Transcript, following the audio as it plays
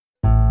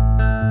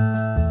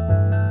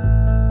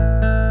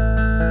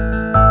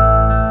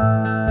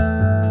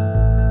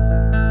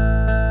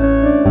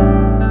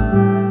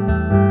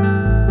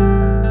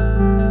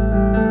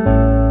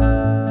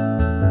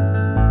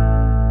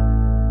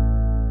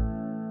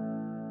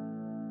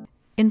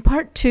In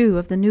part 2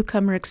 of the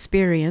Newcomer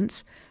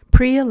Experience,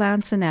 Priya,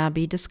 Lance, and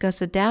Abby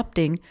discuss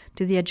adapting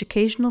to the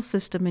educational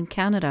system in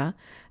Canada,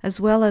 as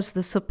well as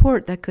the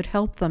support that could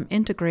help them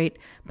integrate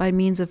by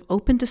means of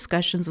open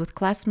discussions with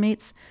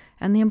classmates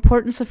and the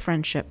importance of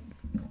friendship.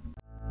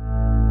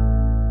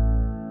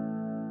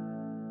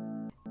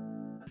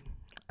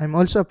 I'm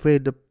also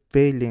afraid of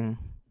failing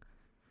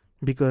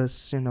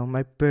because,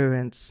 my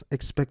parents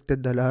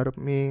expected a lot of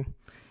me,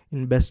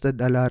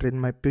 invested a lot in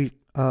my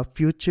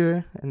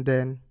future, and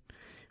then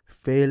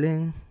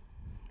failing,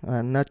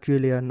 not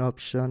really an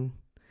option.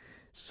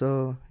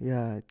 So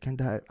yeah, it kind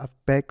of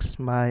affects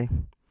my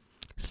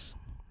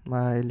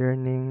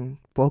learning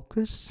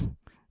focus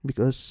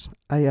because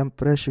I am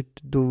pressured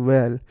to do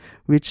well,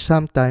 which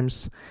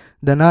sometimes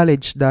the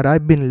knowledge that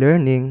I've been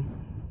learning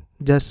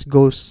just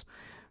goes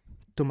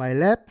to my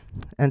left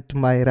and to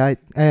my right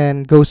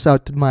and goes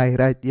out to my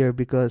right ear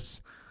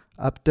because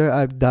after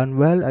I've done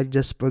well, I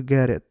just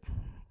forget it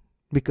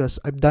because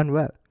I've done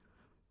well,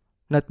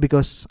 not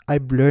because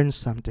I've learned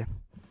something.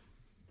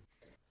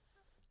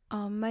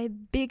 My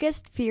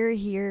biggest fear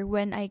here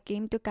when I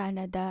came to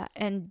Canada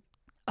and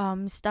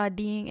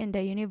studying in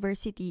the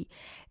university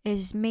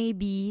is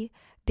maybe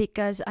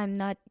because I'm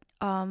not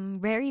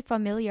very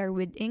familiar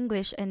with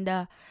English and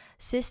the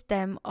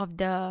system of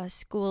the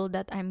school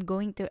that I'm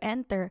going to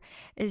enter,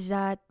 is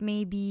that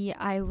maybe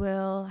I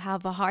will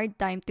have a hard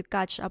time to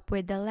catch up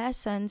with the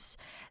lessons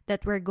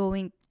that we're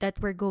going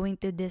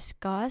to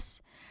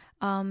discuss.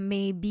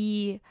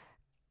 Maybe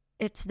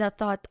it's the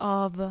thought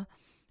of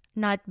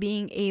not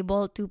being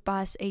able to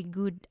pass a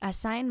good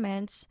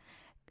assignments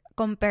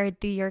compared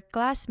to your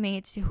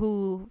classmates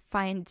who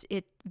finds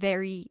it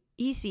very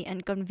easy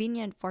and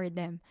convenient for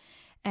them.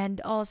 And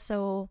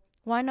also,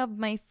 one of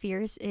my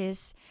fears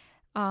is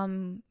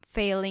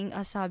failing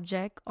a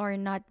subject or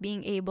not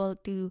being able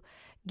to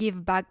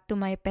give back to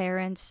my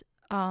parents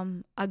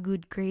a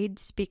good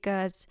grades,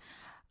 because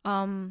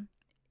um,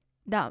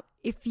 that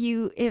if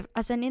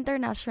as an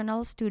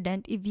international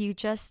student, if you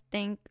just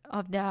think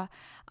of the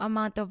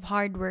amount of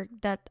hard work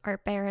that our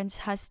parents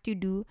has to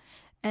do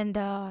and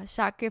the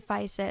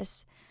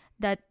sacrifices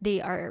that they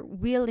are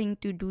willing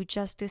to do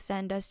just to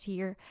send us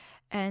here,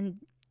 and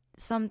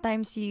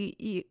sometimes you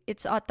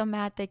it's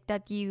automatic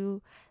that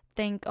you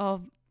think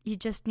of, you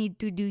just need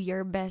to do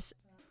your best.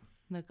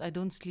 Like, I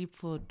don't sleep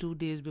for 2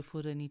 days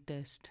before any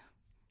test.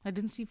 I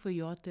didn't sleep for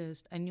your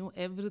test. I knew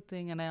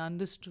everything and I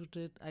understood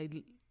it.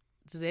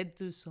 Read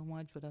through so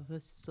much, but I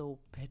was so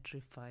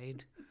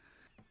petrified.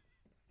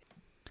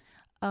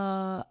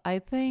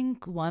 I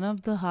think one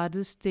of the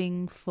hardest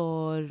thing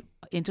for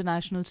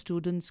international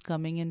students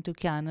coming into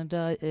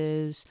Canada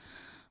is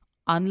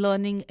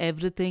unlearning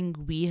everything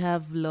we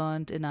have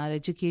learned in our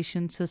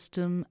education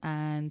system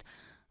and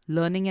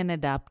learning and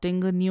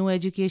adapting a new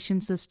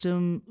education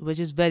system, which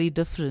is very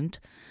different.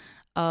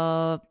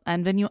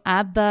 And when you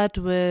add that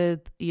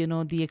with,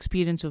 the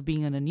experience of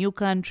being in a new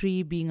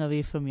country, being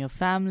away from your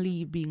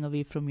family, being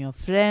away from your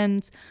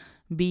friends,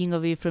 being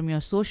away from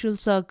your social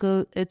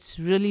circle, it's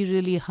really,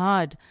 really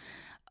hard.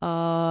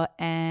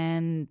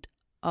 And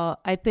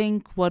I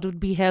think what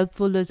would be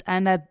helpful is,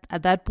 and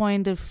at that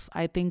point, if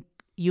I think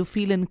you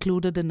feel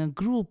included in a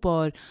group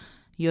or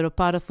you're a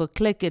part of a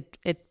clique,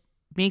 it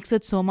makes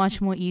it so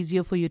much more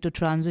easier for you to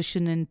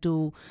transition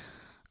into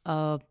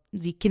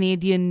the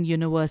Canadian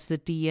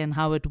university and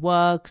how it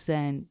works.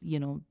 And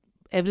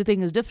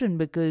everything is different,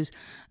 because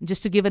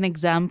just to give an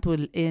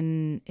example,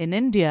 in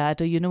India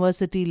at a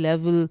university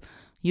level,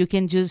 you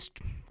can just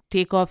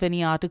take off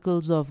any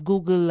articles of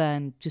Google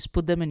and just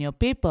put them in your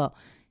paper.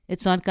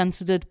 It's not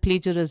considered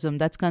plagiarism,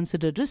 that's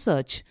considered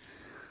research.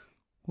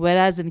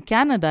 Whereas in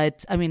Canada,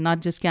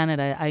 not just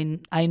Canada,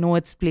 I know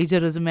it's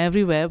plagiarism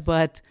everywhere,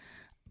 but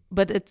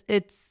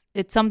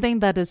it's something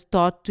that is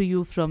taught to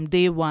you from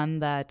day one,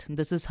 that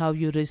this is how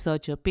you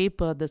research a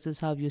paper, this is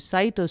how you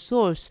cite a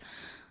source.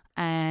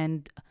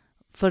 And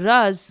for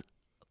us,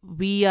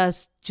 we are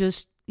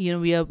just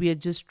we are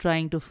just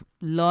trying to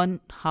learn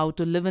how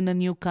to live in a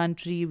new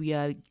country. We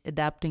are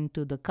adapting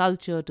to the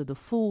culture, to the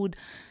food.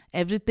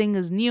 Everything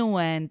is new,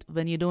 and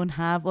when you don't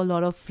have a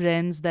lot of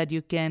friends that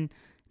you can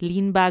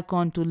lean back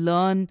on to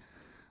learn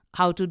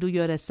how to do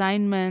your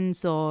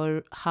assignments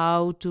or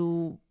how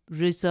to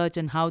research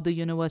and how the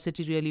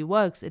university really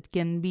works, it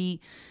can be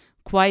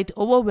quite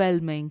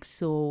overwhelming.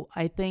 So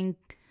I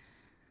think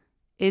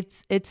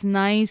it's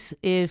nice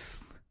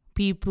if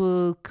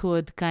people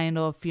could kind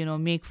of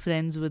make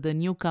friends with the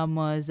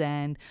newcomers,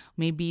 and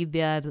maybe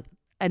they are.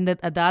 And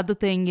the other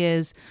thing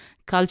is,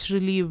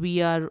 culturally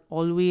we are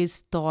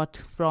always taught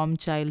from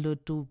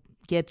childhood to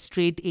get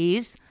straight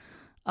A's,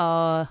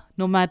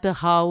 no matter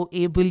how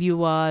able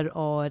you are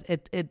or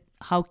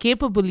how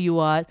capable you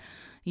are.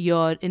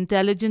 Your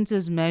intelligence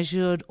is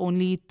measured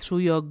only through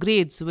your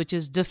grades, which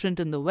is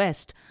different in the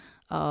West.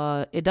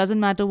 It doesn't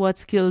matter what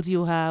skills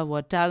you have,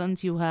 what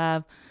talents you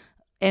have.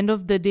 End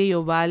of the day,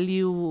 your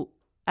value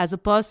as a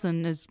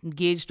person is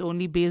gauged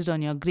only based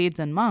on your grades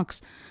and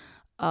marks,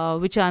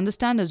 which I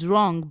understand is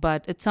wrong,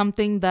 but it's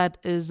something that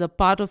is a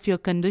part of your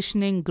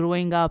conditioning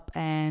growing up.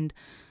 And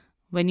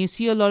when you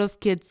see a lot of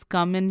kids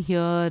come in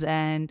here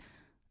and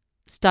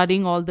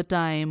studying all the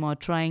time, or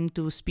trying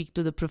to speak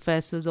to the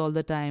professors all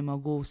the time, or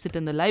go sit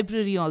in the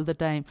library all the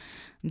time,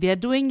 they are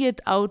doing it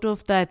out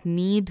of that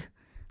need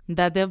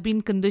that they've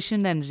been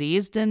conditioned and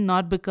raised in,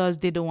 not because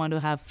they don't want to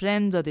have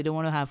friends or they don't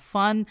want to have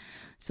fun.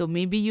 So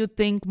maybe you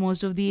think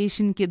most of the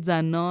Asian kids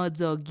are nerds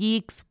or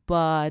geeks,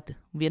 but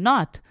we're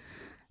not.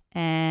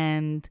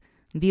 And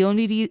the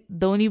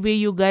only way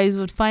you guys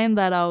would find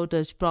that out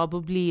is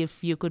probably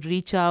if you could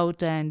reach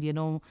out and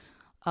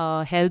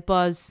help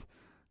us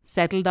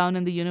settle down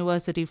in the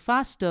university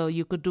faster.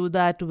 You could do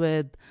that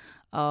with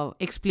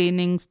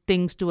explaining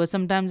things to us.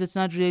 Sometimes it's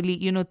not really,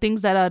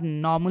 things that are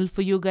normal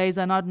for you guys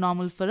are not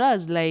normal for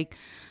us. Like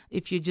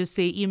if you just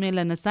say email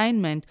an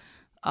assignment.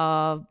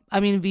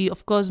 We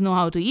of course know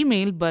how to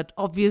email, but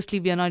obviously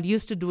we are not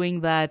used to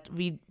doing that.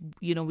 We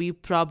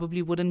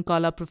probably wouldn't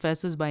call our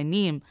professors by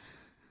name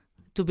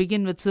to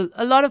begin with. So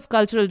a lot of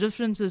cultural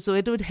differences. So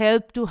it would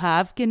help to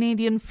have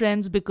Canadian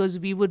friends, because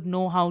we would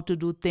know how to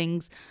do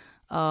things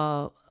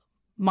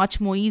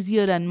much more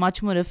easier and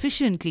much more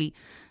efficiently.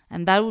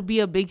 And that would be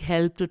a big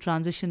help to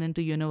transition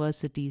into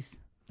universities.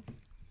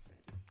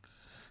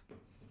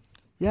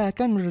 Yeah, I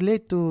can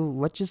relate to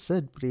what you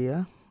said,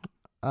 Priya.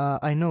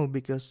 I know,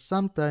 because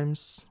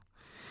sometimes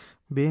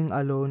being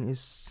alone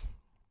is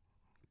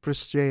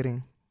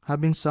frustrating.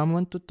 Having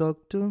someone to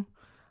talk to,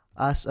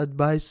 ask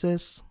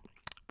advices.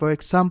 For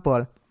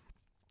example,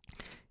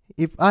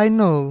 if I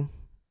know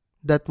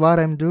that what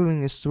I'm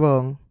doing is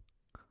wrong,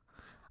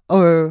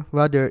 or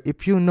rather,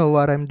 if you know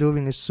what I'm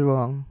doing is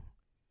wrong,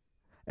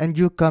 and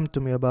you come to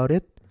me about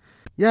it,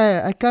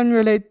 yeah, I can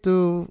relate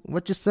to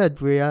what you said,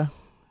 Priya.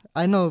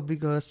 I know,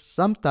 because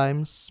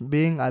sometimes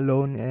being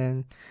alone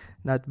and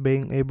not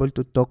being able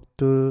to talk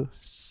to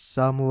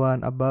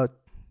someone about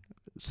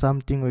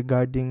something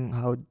regarding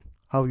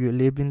how you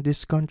live in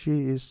this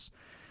country is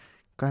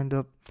kind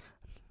of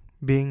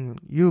being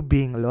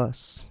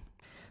lost.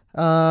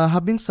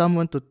 Having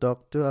someone to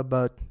talk to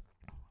about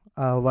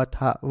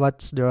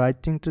what's the right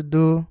thing to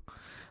do,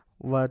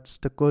 what's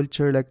the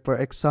culture. Like for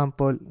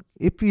example,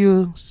 if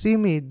you see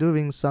me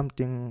doing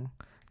something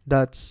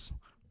that's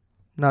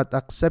not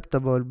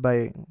acceptable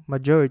by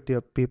majority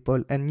of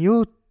people, and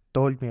you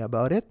told me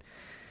about it,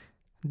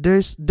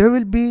 there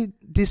will be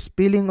this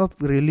feeling of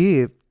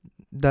relief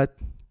that,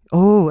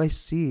 oh, I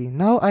see,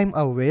 now I'm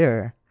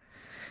aware.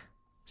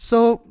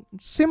 So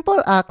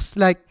simple acts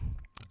like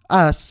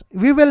us,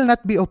 we will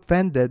not be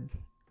offended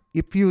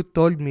if you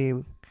told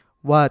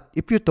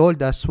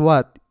us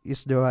what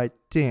is the right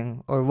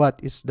thing or what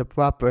is the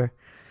proper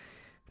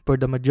for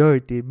the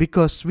majority,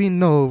 because we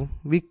know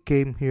we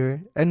came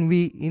here and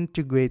we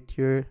integrate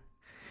here,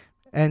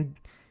 and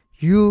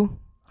you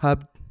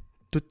have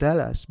to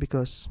tell us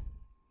because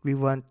we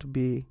want to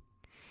be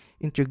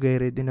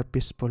integrated in a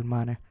peaceful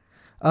manner.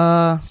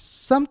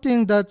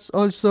 Something that's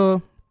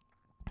also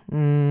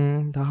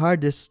the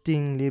hardest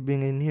thing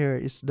living in here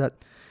is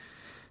that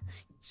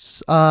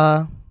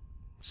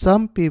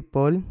some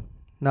people,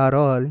 not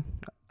all,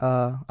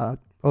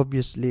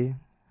 obviously,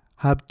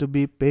 have to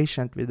be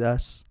patient with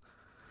us,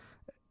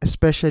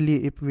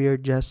 especially if we're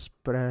just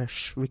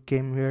fresh. We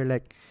came here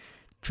like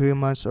 3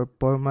 months or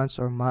 4 months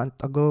or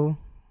month ago.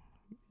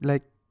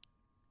 Like,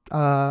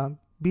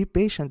 be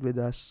patient with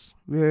us.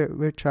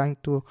 We're trying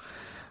to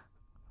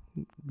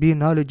be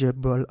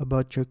knowledgeable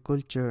about your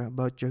culture,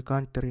 about your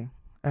country,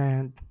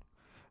 and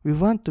we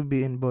want to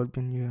be involved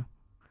in you.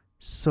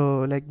 So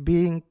like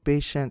being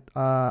patient,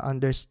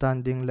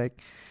 understanding,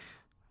 like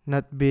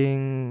not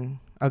being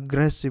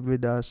aggressive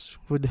with us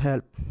would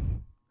help,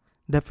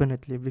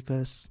 definitely,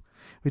 because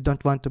we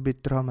don't want to be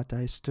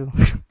traumatized too.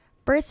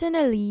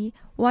 Personally,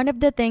 one of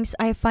the things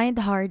I find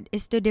hard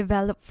is to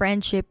develop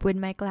friendship with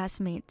my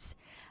classmates.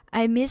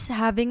 I miss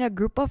having a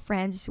group of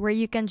friends where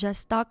you can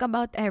just talk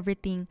about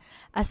everything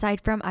aside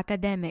from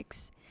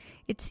academics.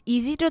 It's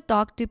easy to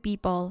talk to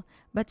people,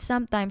 but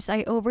sometimes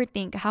I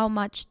overthink how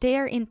much they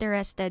are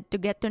interested to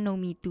get to know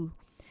me too,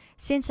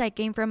 since I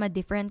came from a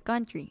different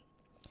country.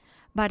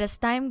 But as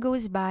time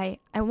goes by,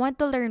 I want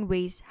to learn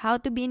ways how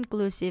to be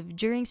inclusive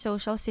during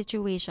social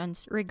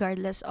situations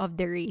regardless of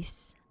the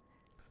race.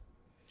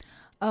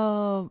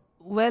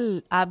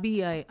 Well,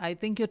 Abby, I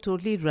think you're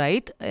totally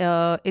right.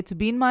 It's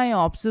been my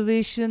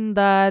observation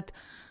that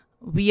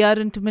we are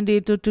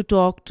intimidated to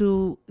talk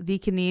to the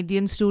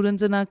Canadian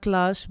students in our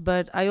class,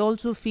 but I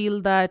also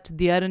feel that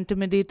they are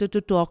intimidated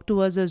to talk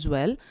to us as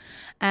well.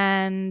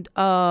 And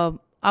our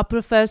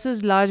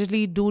professors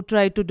largely do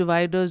try to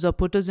divide us or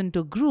put us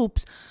into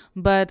groups,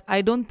 but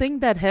I don't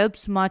think that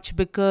helps much,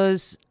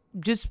 because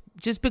just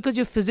because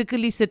you're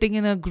physically sitting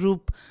in a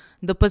group,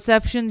 the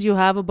perceptions you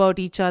have about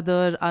each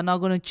other are not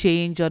going to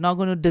change or not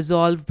going to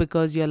dissolve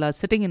because you're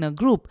sitting in a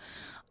group.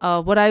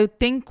 What I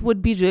think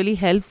would be really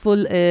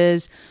helpful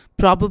is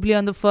probably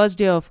on the first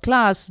day of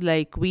class,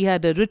 like we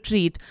had a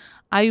retreat.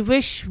 I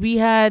wish we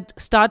had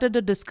started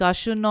a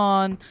discussion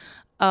on,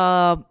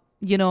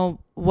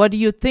 what do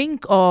you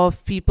think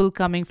of people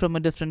coming from a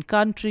different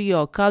country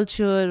or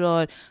culture,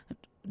 or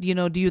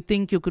do you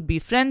think you could be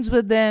friends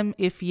with them?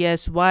 If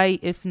yes, why?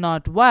 If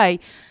not, why?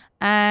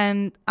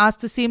 And ask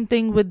the same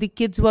thing with the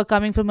kids who are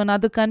coming from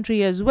another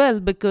country as well,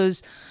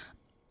 because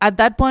at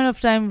that point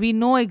of time we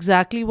know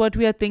exactly what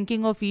we are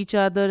thinking of each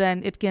other,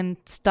 and it can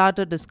start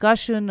a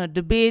discussion, a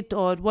debate,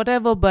 or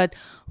whatever. But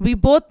we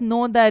both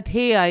know that,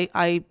 hey,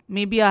 I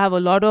maybe I have a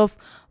lot of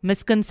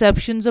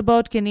misconceptions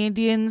about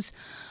Canadians.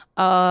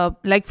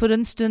 Like, for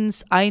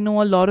instance, I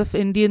know a lot of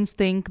Indians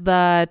think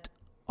that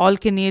all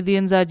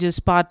Canadians are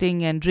just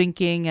partying and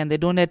drinking and they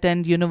don't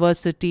attend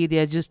university, they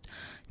are just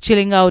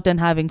chilling out and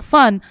having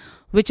fun,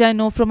 which I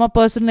know from a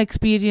personal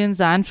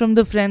experience and from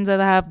the friends that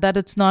I have that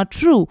it's not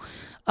true.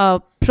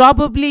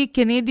 Probably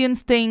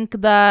Canadians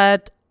think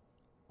that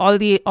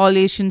all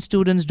Asian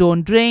students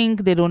don't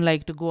drink, they don't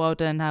like to go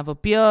out and have a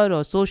beer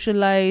or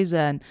socialize,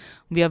 and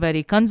we are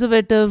very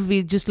conservative.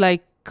 We just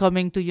like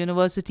coming to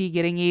university,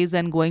 getting A's,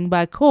 and going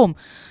back home.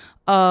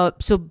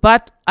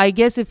 But I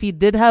guess if we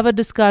did have a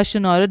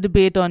discussion or a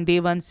debate on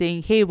day one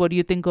saying, hey, what do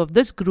you think of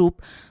this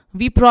group?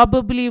 We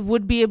probably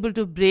would be able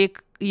to break,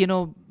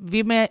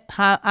 we may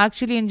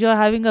actually enjoy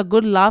having a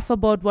good laugh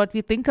about what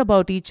we think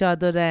about each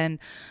other.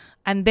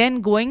 And then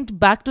going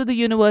back to the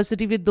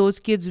university with those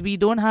kids, we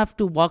don't have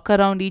to walk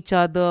around each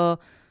other.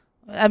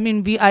 I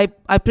mean, I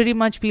pretty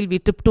much feel we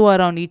tiptoe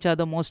around each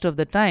other most of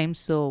the time.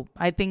 So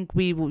I think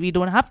we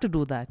don't have to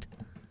do that.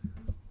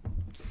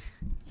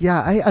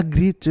 Yeah, I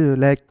agree too.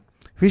 Like,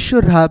 we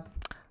should have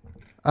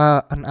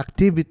an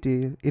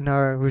activity in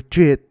our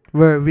retreat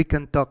where we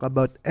can talk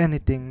about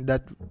anything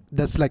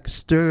that's like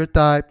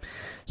stereotype.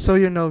 So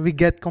we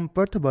get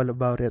comfortable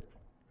about it.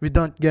 We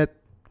don't get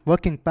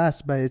walking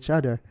past by each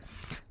other.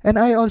 And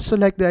I also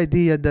like the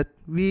idea that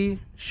we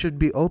should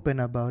be open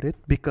about it,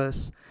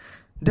 because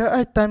there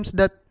are times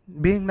that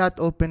being not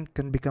open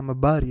can become a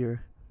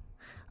barrier.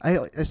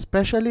 I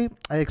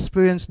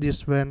experienced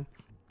this when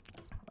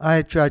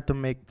I try to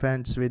make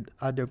friends with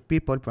other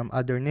people from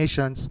other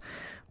nations,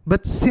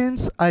 but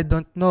since I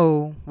don't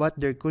know what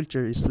their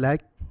culture is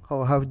like,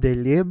 or how they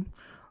live,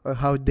 or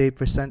how they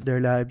present their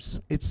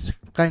lives, it's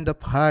kind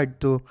of hard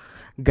to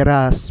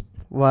grasp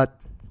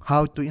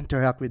how to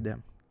interact with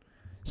them.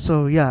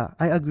 So yeah,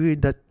 I agree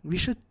that we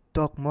should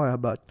talk more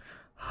about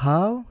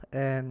how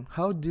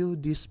do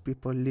these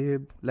people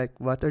live, like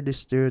what are the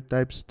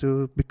stereotypes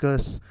too,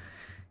 because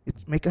it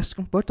make us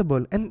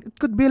comfortable, and it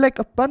could be like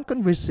a fun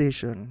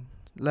conversation.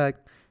 Like,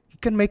 you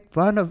can make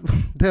fun of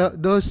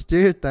those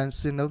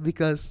stereotypes,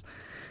 because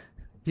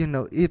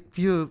if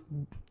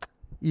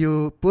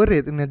you put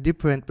it in a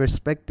different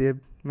perspective,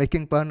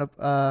 making fun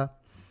of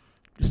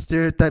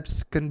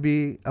stereotypes can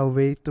be a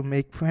way to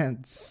make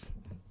friends.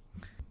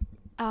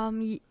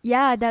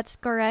 Yeah, that's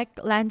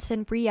correct, Lance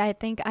and Pri. I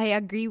think I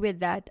agree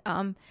with that.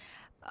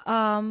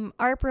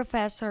 Our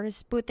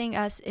professors putting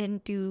us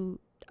into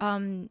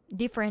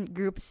different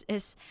groups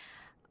is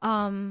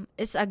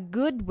a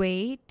good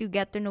way to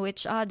get to know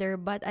each other,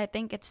 but I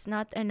think it's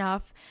not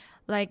enough,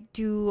 like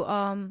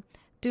to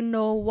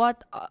know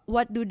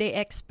what do they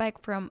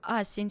expect from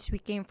us since we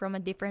came from a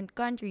different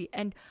country,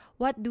 and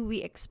what do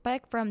we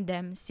expect from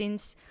them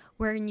since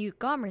we're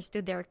newcomers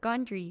to their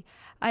country.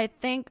 I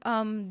think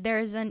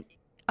there's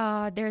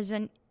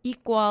an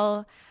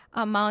equal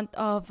amount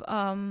of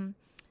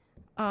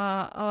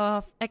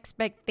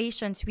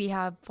expectations we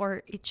have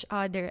for each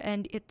other,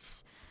 and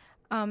it's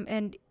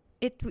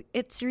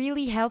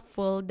really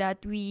helpful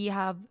that we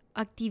have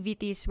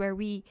activities where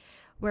we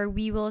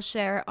will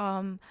share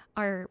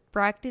our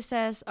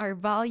practices, our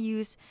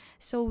values,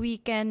 so we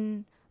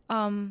can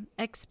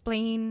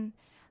explain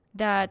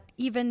that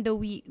even though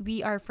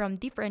we are from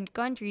different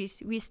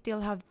countries, we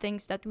still have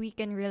things that we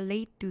can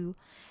relate to,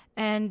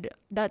 and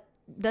that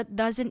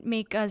doesn't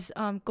make us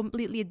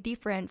completely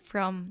different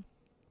from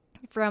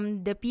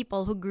the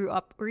people who grew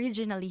up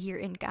originally here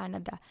in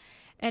Canada.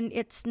 And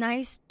it's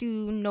nice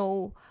to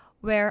know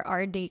where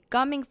are they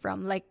coming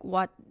from, like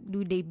what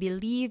do they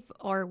believe,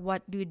 or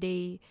what do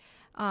they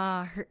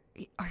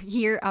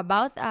hear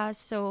about us.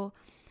 So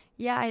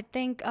yeah, I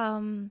think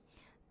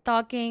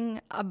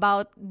talking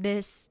about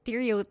these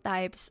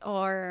stereotypes,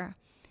 or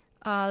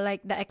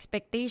like the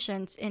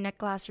expectations in a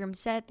classroom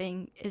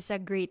setting, is a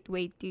great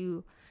way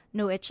to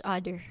know each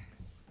other.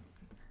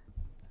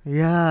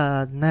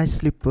 Yeah,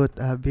 nicely put,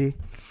 Abby.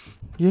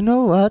 You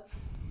know what?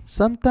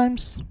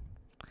 Sometimes,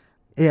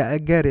 yeah, I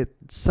get it.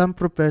 Some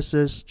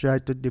professors try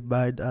to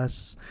divide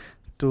us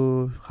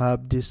to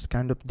have this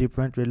kind of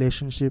different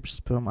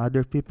relationships from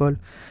other people.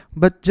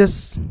 But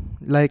just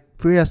like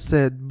Priya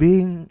said,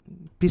 being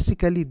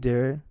physically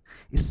there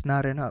is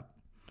not enough.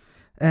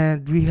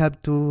 And we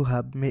have to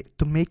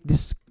to make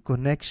this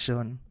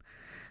connection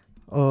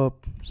of,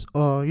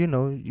 or you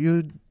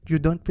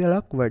don't feel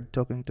awkward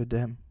talking to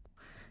them.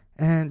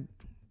 And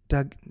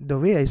the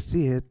way I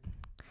see it,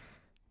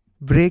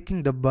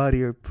 breaking the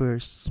barrier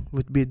first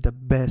would be the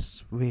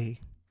best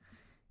way,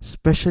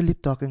 especially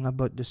talking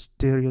about the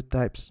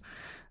stereotypes,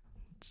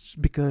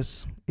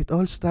 because it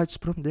all starts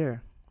from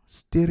there.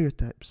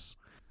 Stereotypes.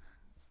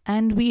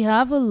 And we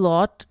have a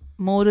lot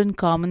more in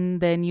common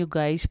than you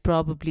guys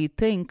probably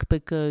think,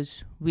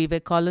 because we were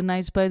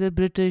colonized by the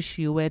British,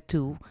 you were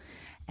too.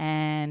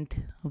 And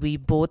we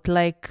both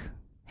like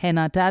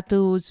henna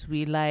tattoos,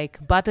 we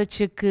like butter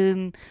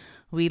chicken,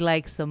 we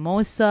like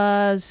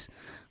samosas,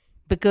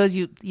 because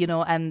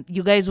and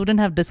you guys wouldn't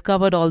have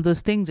discovered all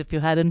those things if you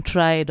hadn't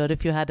tried or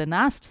if you hadn't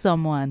asked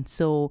someone.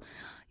 So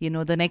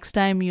the next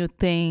time you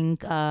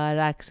think our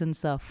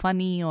accents are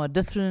funny or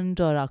different,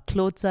 or our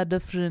clothes are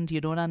different,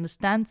 you don't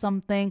understand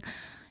something,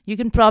 you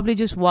can probably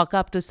just walk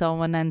up to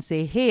someone and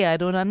say, hey, I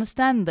don't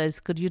understand this,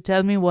 could you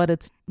tell me what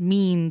it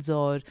means,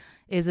 or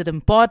is it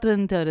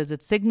important, or is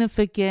it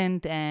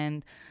significant?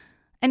 And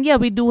yeah,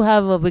 we do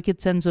have a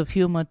wicked sense of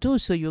humor too.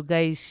 So you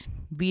guys,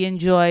 we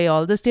enjoy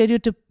all the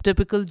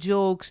stereotypical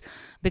jokes,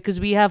 because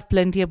we have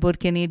plenty about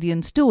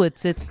Canadians too.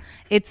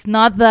 It's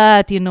not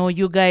that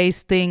you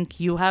guys think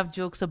you have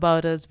jokes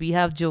about us, we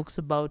have jokes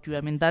about you.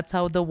 I mean, that's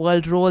how the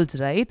world rolls,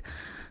 right?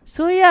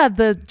 So yeah,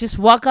 just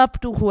walk up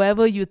to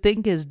whoever you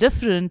think is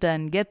different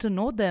and get to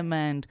know them,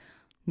 and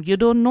you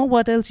don't know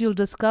what else you'll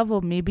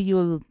discover. Maybe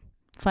you'll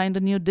find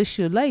a new dish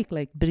you like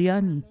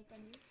biryani,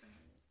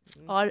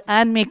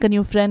 and make a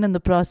new friend in the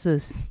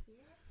process.